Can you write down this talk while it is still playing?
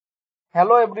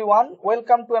Hello everyone,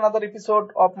 welcome to another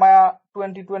episode of my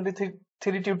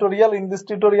 2023 tutorial. In this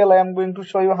tutorial, I am going to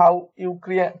show you how you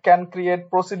can create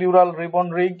procedural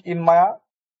ribbon rig in Maya.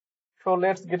 So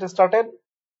let's get started.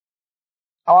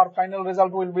 Our final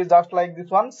result will be just like this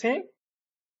one. See,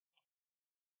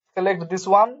 select this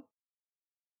one,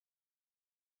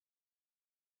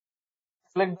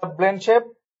 select the blend shape,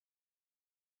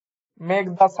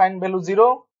 make the sign value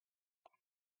 0,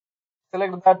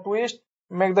 select the twist,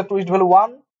 make the twist value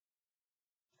 1,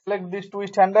 select this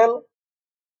twist handle,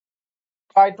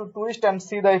 try to twist and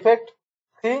see the effect.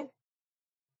 See,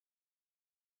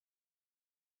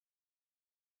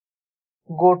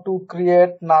 go to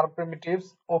create NARP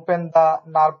primitives, open the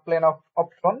NARP plane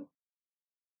option,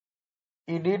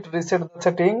 edit, reset the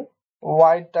setting,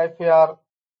 white type here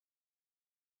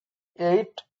 8,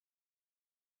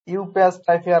 UPS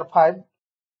type here 5,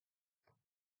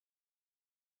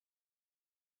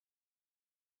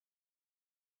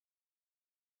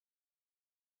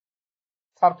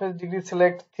 surface degree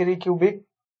select 3 cubic,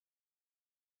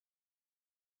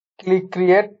 click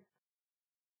create.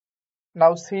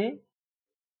 Now see,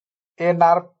 a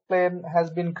NARP plane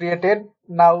has been created.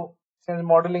 Now change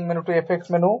modeling menu to effects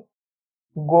menu,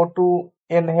 go to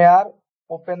in here,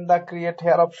 open the create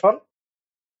here option,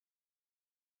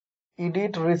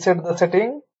 edit, reset the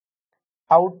setting,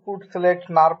 output select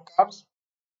NARP curves,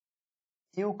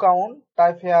 U count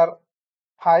type here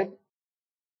 5,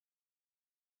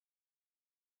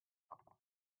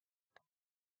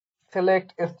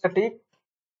 select aesthetic,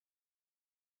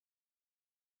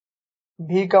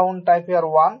 V count type here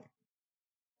 1,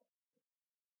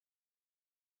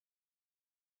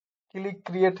 click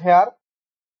create here.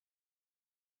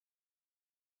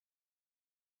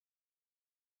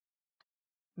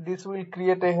 This will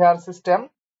create a hair system.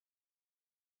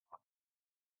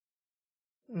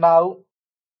 Now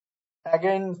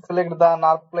again select the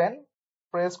NARP plane,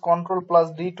 press Ctrl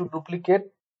plus D to duplicate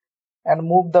and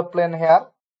move the plane here.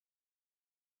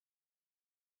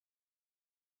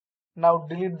 Now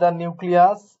delete the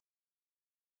nucleus,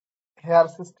 hair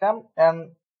system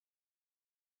and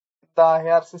the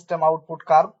hair system output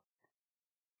curve.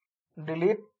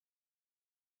 Delete,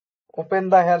 open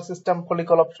the hair system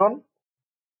follicle option,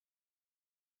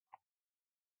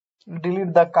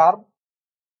 delete the curve.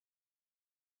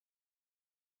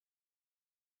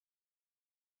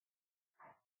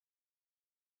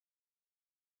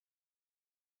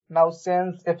 Now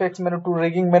change effects menu to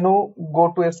rigging menu,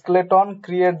 go to skeleton,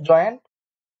 create joint,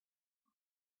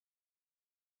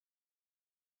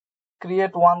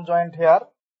 create one joint here,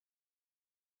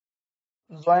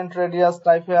 joint radius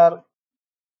type here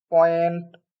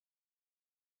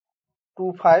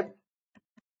 0.25.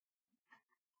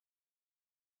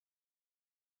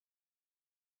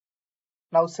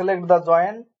 Now select the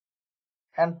joint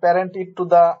and parent it to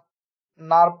the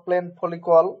NARP plane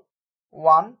follicle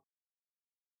 1.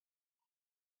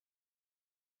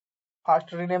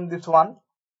 First rename this one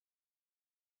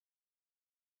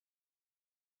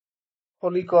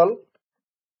follicle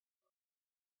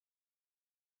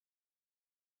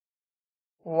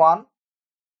 1.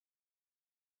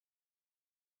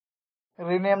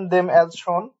 Rename them as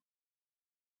shown.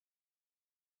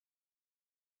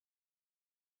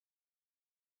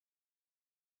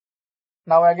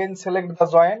 Now again select the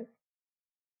joint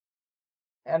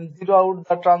and zero out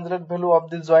the translate value of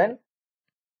this joint.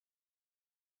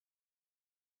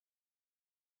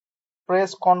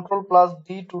 Press Ctrl plus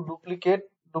D to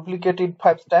duplicate it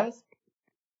 5 times.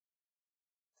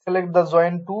 Select the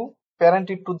joint 2, parent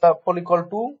it to the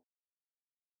follicle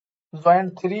 2,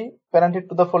 joint 3, parent it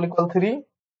to the follicle 3,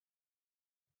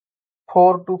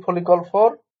 4 to follicle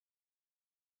 4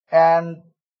 and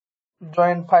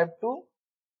joint 5 to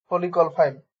follicle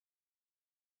 5.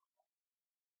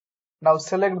 Now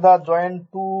select the joint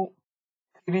 2,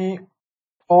 3,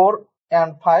 4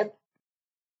 and 5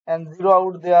 and zero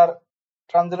out their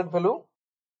translate value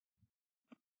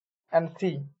and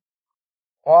see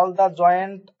all the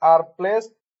joints are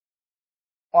placed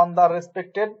on the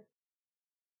respected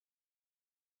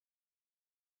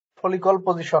follicle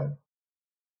position.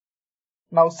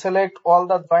 Now select all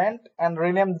the joints and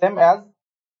rename them as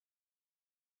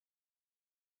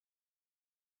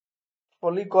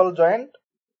follicle joint.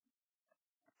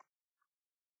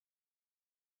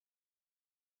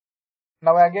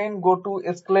 Now again go to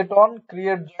skeleton,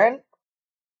 create joint,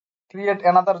 create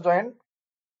another joint,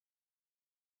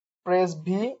 press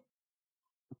V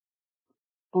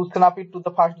to snap it to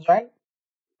the first joint,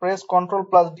 press Ctrl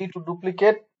plus D to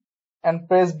duplicate and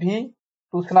press V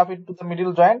to snap it to the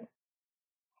middle joint.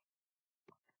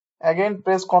 Again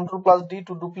press Ctrl plus D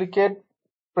to duplicate,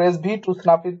 press V to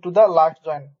snap it to the last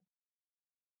joint.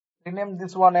 Rename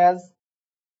this one as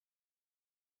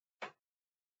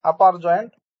upper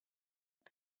joint,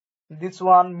 this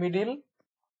one middle,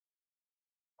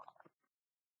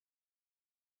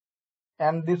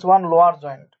 and this one lower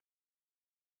joint.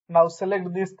 Now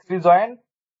select these three joints,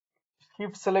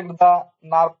 shift select the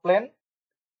nerve plane,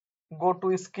 go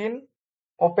to skin,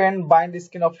 open bind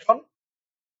skin option,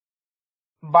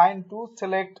 bind to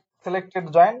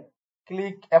selected joint,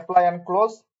 click apply and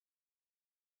close.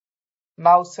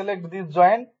 Now select this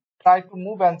joint, try to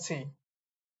move and see.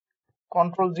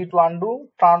 Ctrl G to undo,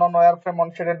 turn on wireframe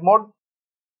on shaded mode.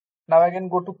 Now again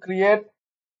go to create,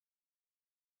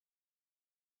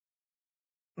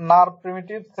 nerve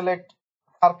primitive, select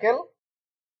circle,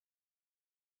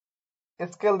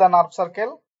 scale the nerve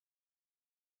circle,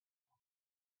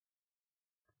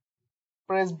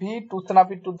 press V to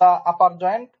snap it to the upper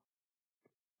joint,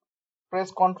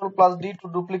 press Ctrl plus D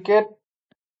to duplicate,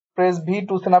 press V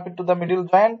to snap it to the middle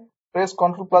joint, press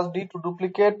Ctrl plus D to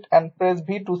duplicate, and press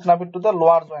V to snap it to the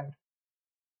lower joint.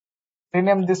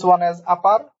 Rename this one as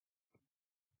upper,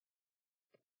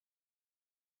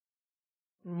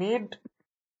 mid,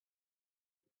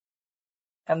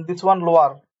 and this one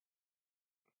lower.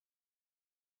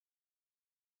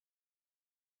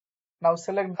 Now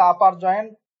select the upper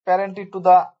joint, parent it to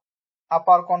the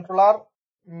upper controller,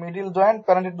 middle joint,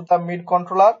 parent it to the mid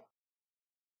controller,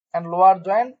 and lower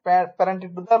joint, parent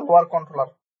it to the lower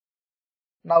controller.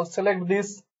 Now select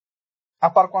this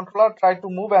upper controller, try to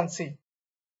move and see.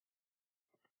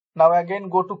 Now again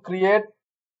go to create,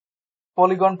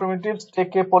 polygon primitives,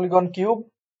 take a polygon cube,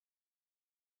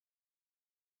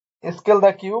 scale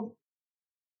the cube,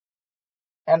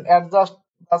 and adjust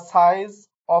the size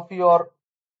of your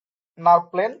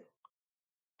nerve plane.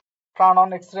 Turn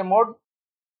on X-ray mode,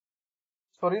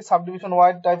 subdivision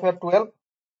wide type here 12.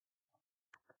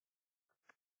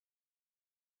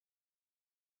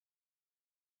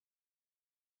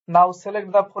 Now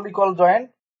select the follicle joint,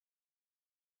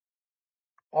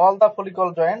 all the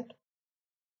follicle joint,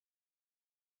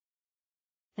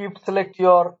 select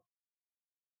your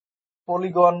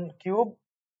polygon cube,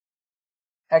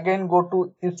 again go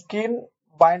to skin,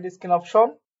 bind skin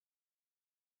option,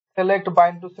 select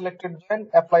bind to selected joint,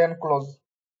 apply and close.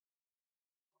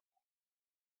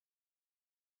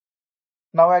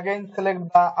 Now again select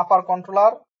the upper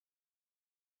controller,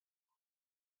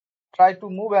 try to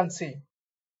move and see.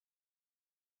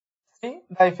 See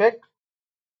the effect,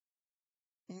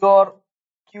 your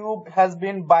cube has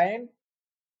been bind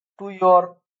to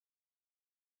your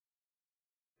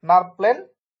nerve plane.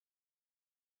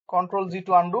 Ctrl G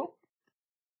to undo.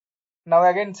 Now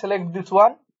again select this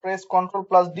one, press Ctrl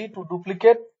plus D to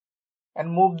duplicate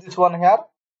and move this one here.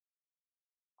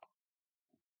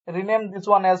 Rename this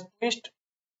one as twist.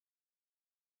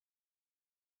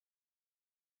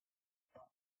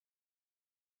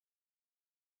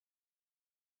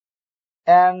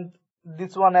 And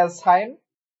this one as sign.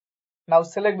 Now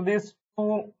select these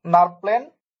two nerve plane,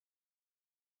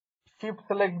 shift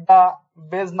select the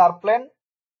base nerve plane,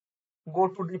 go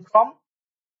to deform,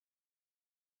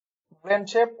 blend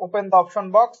shape, open the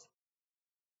option box,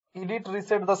 edit,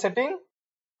 reset the setting,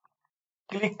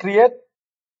 click create.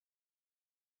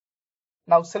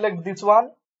 Now select this one,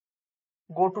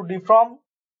 go to deform,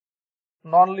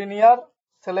 non-linear,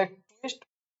 select twist,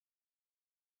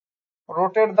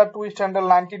 rotate the twist handle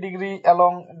 90°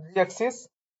 along z-axis.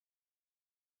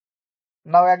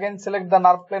 Now again select the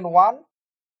nerve plane 1,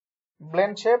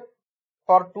 blend shape,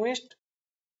 for twist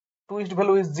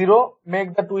value is 0,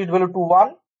 make the twist value to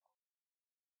 1.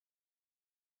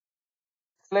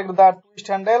 Select the twist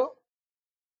handle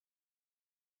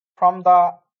from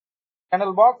the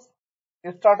handle box,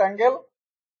 start angle,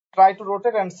 try to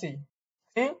rotate and see.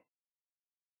 See,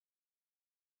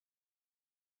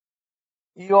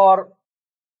 your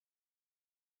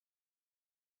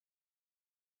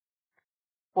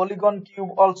polygon cube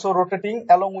also rotating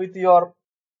along with your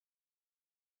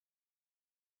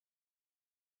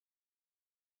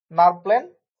nerve plane.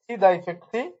 See the effect,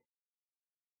 see.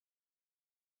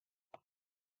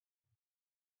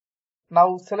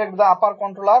 Now select the upper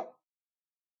controller,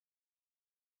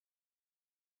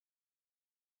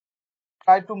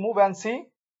 try to move and see.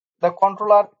 The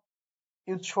controller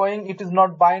is showing it is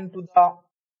not bind to the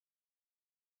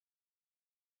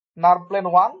nerve plane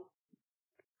 1.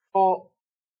 So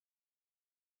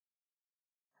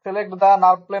select the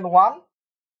nerve plane 1,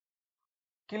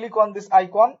 click on this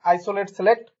icon, isolate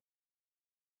select.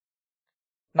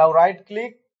 Now right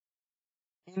click,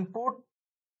 input,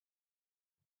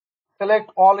 select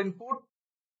all input,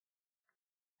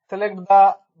 select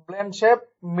the blend shape,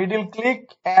 middle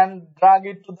click and drag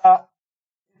it to the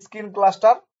skin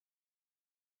cluster.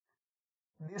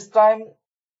 This time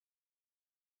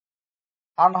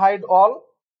unhide all,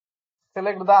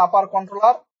 select the upper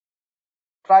controller,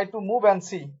 try to move and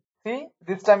see. See,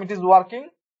 this time it is working.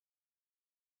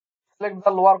 Select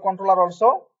the lower controller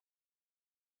also.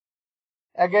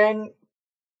 Again,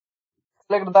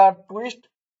 select the twist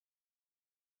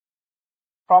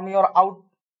from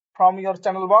your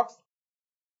channel box.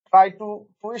 Try to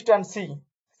twist and see.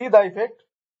 See the effect.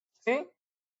 See.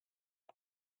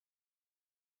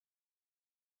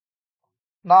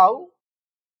 Now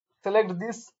select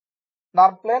this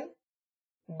nerve plane.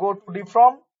 Go to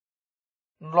deform,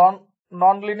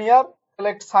 non-linear.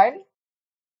 Select sine.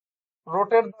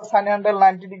 Rotate the sine handle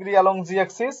 90 degree along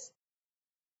z-axis.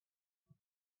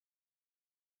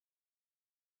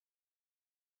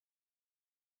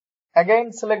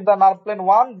 Again, select the nerve plane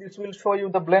 1. This will show you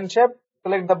the blend shape.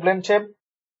 Select the blend shape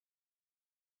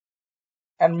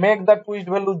and make the twist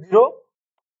value 0.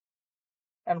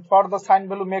 And for the sine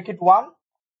value, make it 1.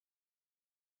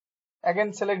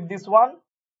 Again, select this one.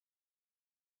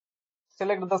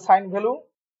 Select the sine value.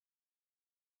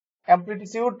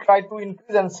 Amplitude, try to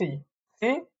increase and see.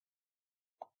 See.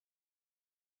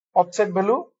 Offset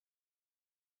value.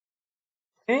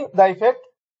 See the effect.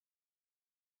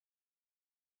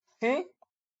 See.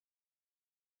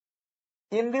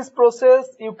 In this process,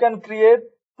 you can create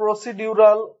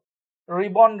procedural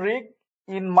ribbon rig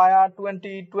in Maya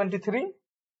 2023.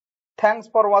 Thanks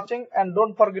for watching and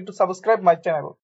don't forget to subscribe my channel.